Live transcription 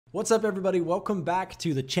What's up, everybody? Welcome back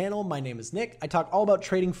to the channel. My name is Nick. I talk all about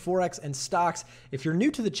trading Forex and stocks. If you're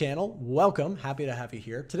new to the channel, welcome. Happy to have you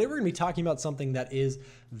here. Today, we're going to be talking about something that is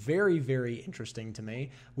very, very interesting to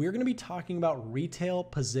me. We're going to be talking about retail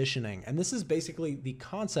positioning. And this is basically the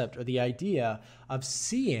concept or the idea of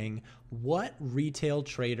seeing what retail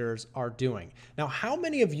traders are doing. Now, how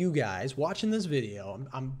many of you guys watching this video,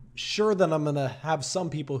 I'm sure that I'm going to have some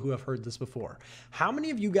people who have heard this before. How many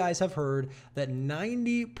of you guys have heard that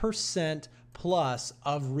 90% plus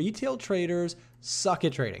of retail traders suck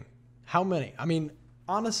at trading? How many? I mean,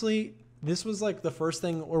 honestly, this was like the first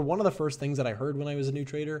thing or one of the first things that I heard when I was a new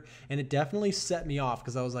trader, and it definitely set me off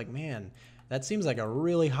because I was like, man, that seems like a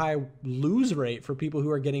really high lose rate for people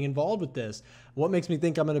who are getting involved with this. What makes me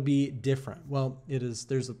think I'm going to be different? Well,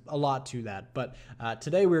 there's a lot to that. But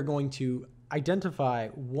today we're going to identify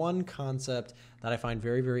one concept that I find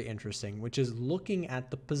very, very interesting, which is looking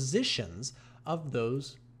at the positions of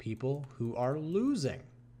those people who are losing.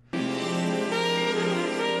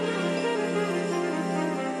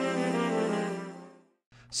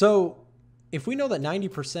 So if we know that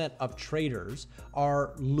 90% of traders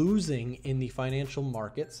are losing in the financial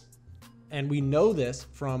markets, and we know this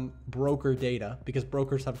from broker data because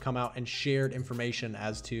brokers have come out and shared information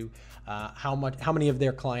as to how many of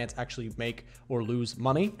their clients actually make or lose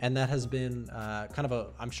money. And that has been kind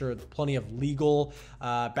of I'm sure plenty of legal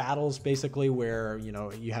battles basically where, you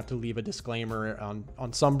know, you have to leave a disclaimer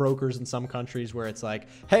on some brokers in some countries where it's like,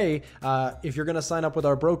 hey, if you're going to sign up with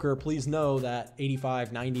our broker, please know that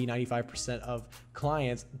 85, 90, 95% of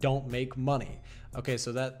clients don't make money. Okay,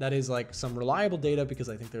 so that is like some reliable data because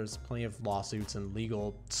I think there's plenty of lawsuits and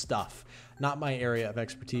legal stuff. Not my area of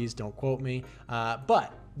expertise, don't quote me.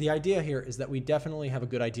 But the idea here is that we definitely have a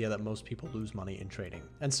good idea that most people lose money in trading.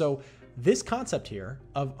 And so this concept here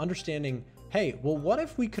of understanding, hey, well, what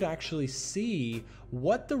if we could actually see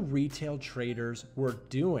what the retail traders were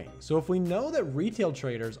doing? So if we know that retail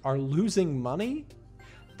traders are losing money,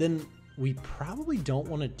 then we probably don't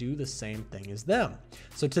want to do the same thing as them.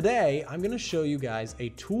 So today I'm going to show you guys a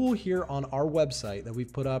tool here on our website that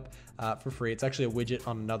we've put up for free. It's actually a widget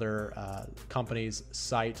on another company's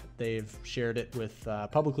site. They've shared it with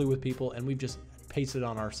publicly with people, and we've just pasted it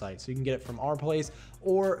on our site. So you can get it from our place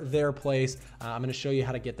or their place. I'm going to show you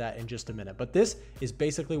how to get that in just a minute. But this is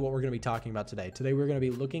basically what we're going to be talking about today. Today, we're going to be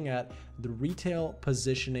looking at the retail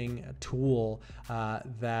positioning tool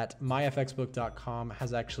that myfxbook.com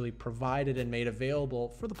has actually provided and made available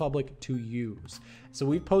for the public to use. So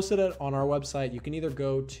we've posted it on our website. You can either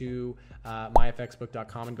go to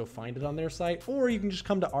myfxbook.com and go find it on their site, or you can just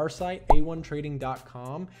come to our site,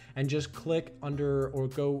 a1trading.com, and just click under or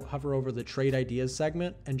go hover over the trade ideas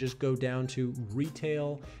segment and just go down to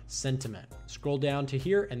retail sentiment. Scroll down to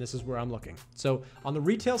here, and this is where I'm looking. So on the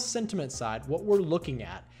retail sentiment side, what we're looking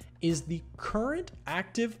at is the current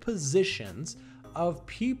active positions of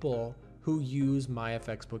people who use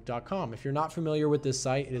myfxbook.com. If you're not familiar with this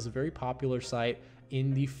site, it is a very popular site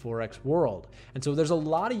in the Forex world. And so there's a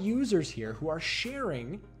lot of users here who are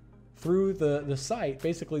sharing through the site,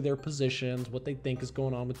 basically their positions, what they think is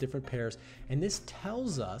going on with different pairs. And this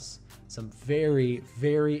tells us some very,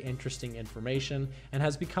 very interesting information and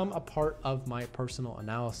has become a part of my personal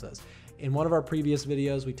analysis. In one of our previous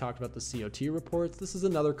videos, we talked about the COT reports. This is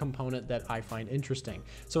another component that I find interesting.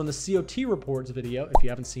 So in the COT reports video, if you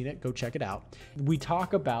haven't seen it, go check it out. We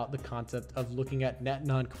talk about the concept of looking at net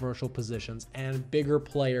non-commercial positions and bigger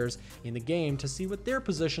players in the game to see what their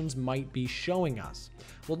positions might be showing us.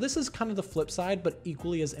 Well, this is kind of the flip side, but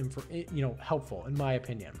equally as helpful in my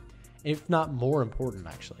opinion, if not more important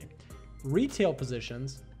actually. Retail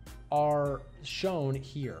positions are shown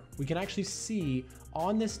here. We can actually see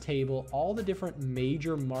on this table all the different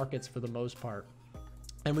major markets for the most part.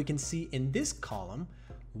 And we can see in this column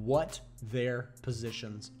what their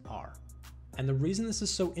positions are. And the reason this is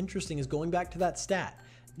so interesting is going back to that stat,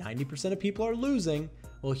 90% of people are losing.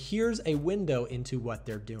 Well, here's a window into what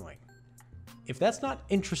they're doing. If that's not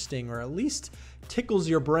interesting, or at least tickles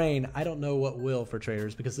your brain, I don't know what will for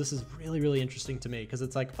traders, because this is really, really interesting to me, because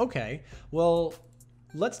it's like, okay, well,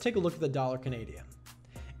 let's take a look at the dollar Canadian.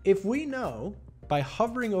 If we know by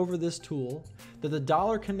hovering over this tool that the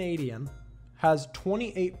dollar Canadian has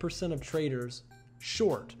 28% of traders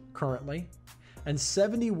short currently, and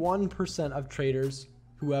 71% of traders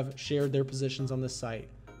who have shared their positions on this site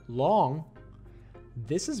long,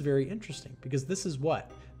 this is very interesting, because this is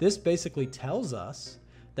what? This basically tells us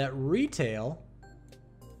that retail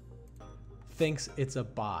thinks it's a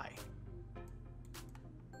buy.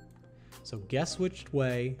 So guess which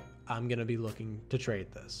way I'm going to be looking to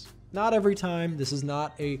trade this. Not every time. This is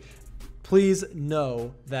not a please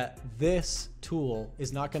know that this tool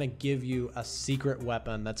is not going to give you a secret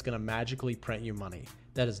weapon that's going to magically print you money.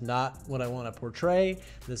 That is not what I want to portray.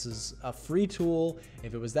 This is a free tool.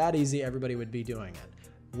 If it was that easy, everybody would be doing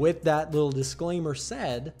it. With that little disclaimer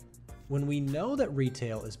said, when we know that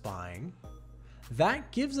retail is buying,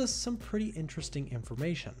 that gives us some pretty interesting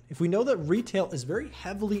information. If we know that retail is very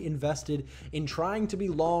heavily invested in trying to be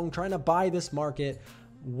long, trying to buy this market,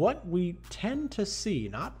 what we tend to see,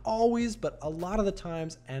 not always, but a lot of the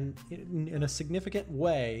times and in a significant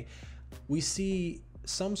way, we see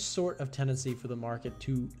some sort of tendency for the market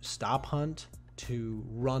to stop hunt, to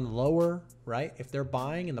run lower, right? If they're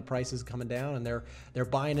buying and the price is coming down and they're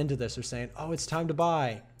buying into this, they're saying, oh, it's time to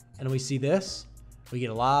buy. And we see this, we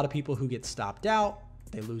get a lot of people who get stopped out,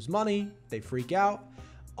 they lose money, they freak out,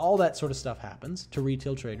 all that sort of stuff happens to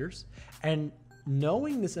retail traders. And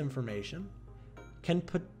knowing this information can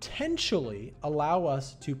potentially allow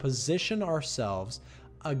us to position ourselves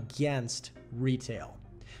against retail.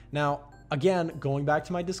 Now, again, going back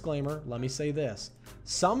to my disclaimer, let me say this.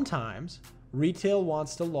 Sometimes retail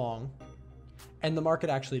wants to long and the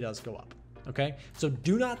market actually does go up, okay? So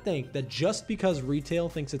do not think that just because retail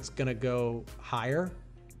thinks it's gonna go higher,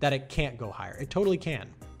 that it can't go higher. It totally can.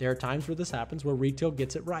 There are times where this happens where retail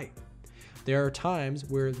gets it right. There are times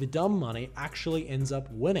where the dumb money actually ends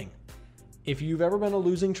up winning. If you've ever been a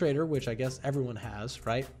losing trader, which I guess everyone has,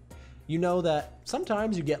 right? You know that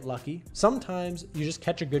sometimes you get lucky. Sometimes you just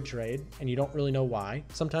catch a good trade and you don't really know why.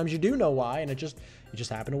 Sometimes you do know why and it just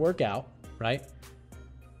happened to work out, right?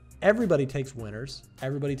 Everybody takes winners.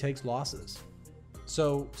 Everybody takes losses.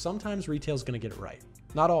 So sometimes retail is going to get it right.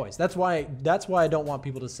 Not always. That's why I don't want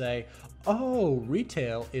people to say, oh,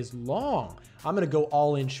 retail is long, I'm going to go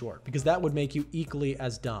all in short, because that would make you equally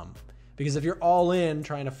as dumb. Because if you're all in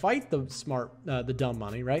trying to fight the dumb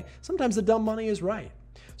money, right? Sometimes the dumb money is right.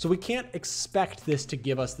 So we can't expect this to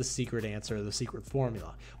give us the secret answer, the secret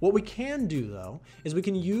formula. What we can do though, is we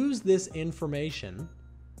can use this information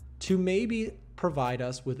to maybe provide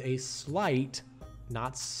us with a slight,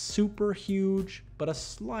 not super huge, but a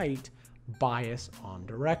slight bias on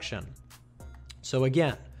direction. So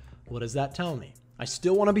again, what does that tell me? I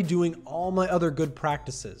still want to be doing all my other good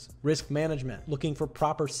practices, risk management, looking for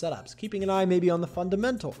proper setups, keeping an eye maybe on the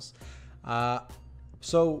fundamentals.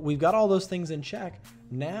 So we've got all those things in check.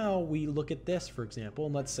 Now we look at this, for example,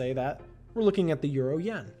 and let's say that we're looking at the euro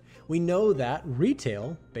yen. We know that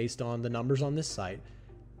retail, based on the numbers on this site,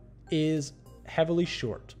 is heavily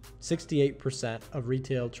short. 68% of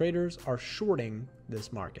retail traders are shorting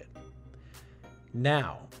this market.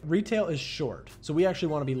 Now, retail is short, so we actually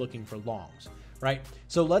want to be looking for longs. Right?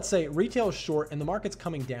 So let's say retail is short and the market's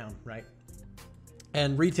coming down, right?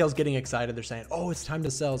 And retail's getting excited. They're saying, oh, it's time to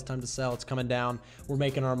sell. It's time to sell. It's coming down. We're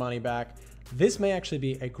making our money back. This may actually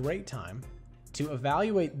be a great time to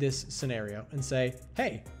evaluate this scenario and say,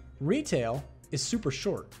 hey, retail is super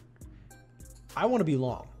short. I want to be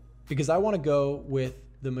long because I want to go with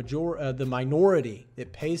the minority.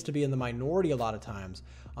 It pays to be in the minority a lot of times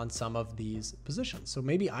on some of these positions. So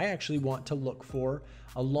maybe I actually want to look for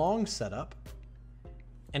a long setup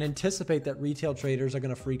and anticipate that retail traders are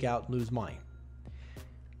going to freak out and lose money.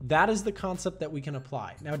 That is the concept that we can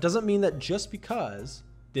apply. Now, it doesn't mean that just because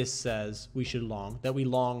this says we should long, that we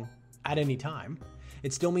long at any time.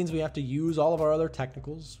 It still means we have to use all of our other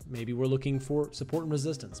technicals. Maybe we're looking for support and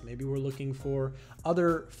resistance. Maybe we're looking for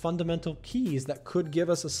other fundamental keys that could give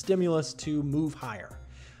us a stimulus to move higher.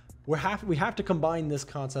 We have to combine this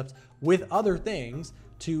concept with other things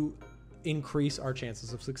to increase our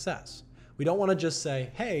chances of success. We don't want to just say,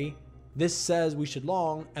 hey, this says we should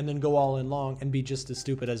long and then go all in long and be just as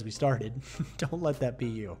stupid as we started. Don't let that be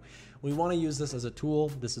you. We want to use this as a tool.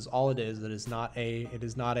 This is all it is. It is not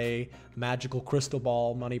a magical crystal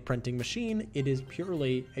ball money printing machine. It is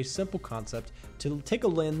purely a simple concept to take a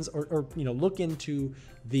lens or look into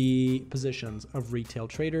the positions of retail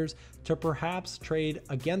traders to perhaps trade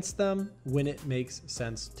against them when it makes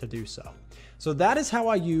sense to do so. So that is how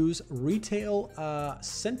I use retail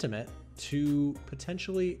sentiment to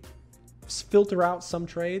potentially filter out some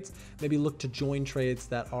trades, maybe look to join trades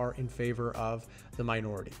that are in favor of the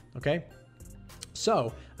minority. Okay.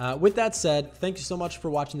 So with that said, thank you so much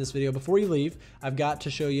for watching this video. Before you leave, I've got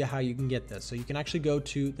to show you how you can get this. So you can actually go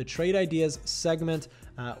to the Trade Ideas segment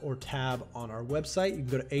or tab on our website. You can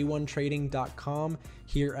go to a1trading.com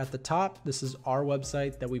here at the top. This is our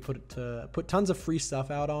website that we put tons of free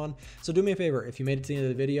stuff out on. So do me a favor, if you made it to the end of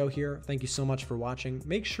the video here, thank you so much for watching.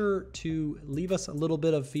 Make sure to leave us a little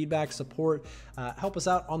bit of feedback, support, help us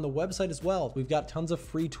out on the website as well. We've got tons of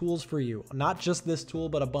free tools for you, not just this tool,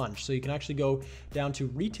 but a bunch. So you can actually go down to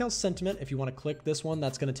retail sentiment. If you want to click this one,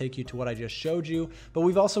 that's going to take you to what I just showed you. But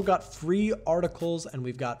we've also got free articles, and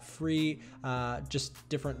we've got free just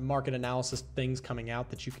different market analysis things coming out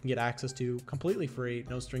that you can get access to completely free,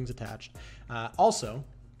 no strings attached. Also,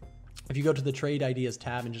 if you go to the trade ideas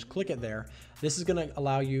tab and just click it there, this is going to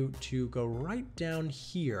allow you to go right down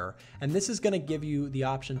here. And this is going to give you the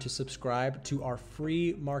option to subscribe to our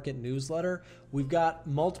free market newsletter. We've got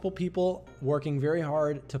multiple people working very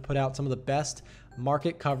hard to put out some of the best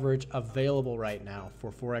market coverage available right now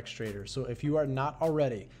for Forex traders. So if you are not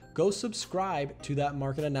already, go subscribe to that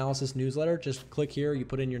market analysis newsletter. Just click here, you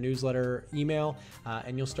put in your newsletter email,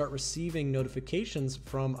 and you'll start receiving notifications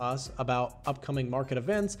from us about upcoming market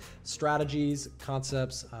events, strategies,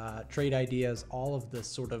 concepts, trade ideas, all of this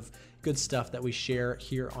sort of good stuff that we share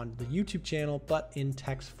here on the YouTube channel, but in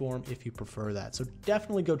text form if you prefer that. So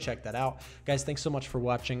definitely go check that out. Guys, thanks so much for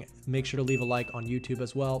watching. Make sure to leave a like on YouTube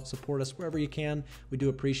as well. Support us wherever you can. We do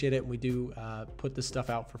appreciate it. And we do put this stuff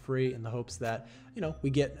out for free in the hopes that, you know, we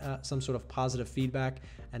get some sort of positive feedback.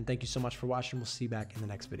 And thank you so much for watching. We'll see you back in the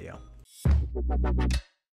next video.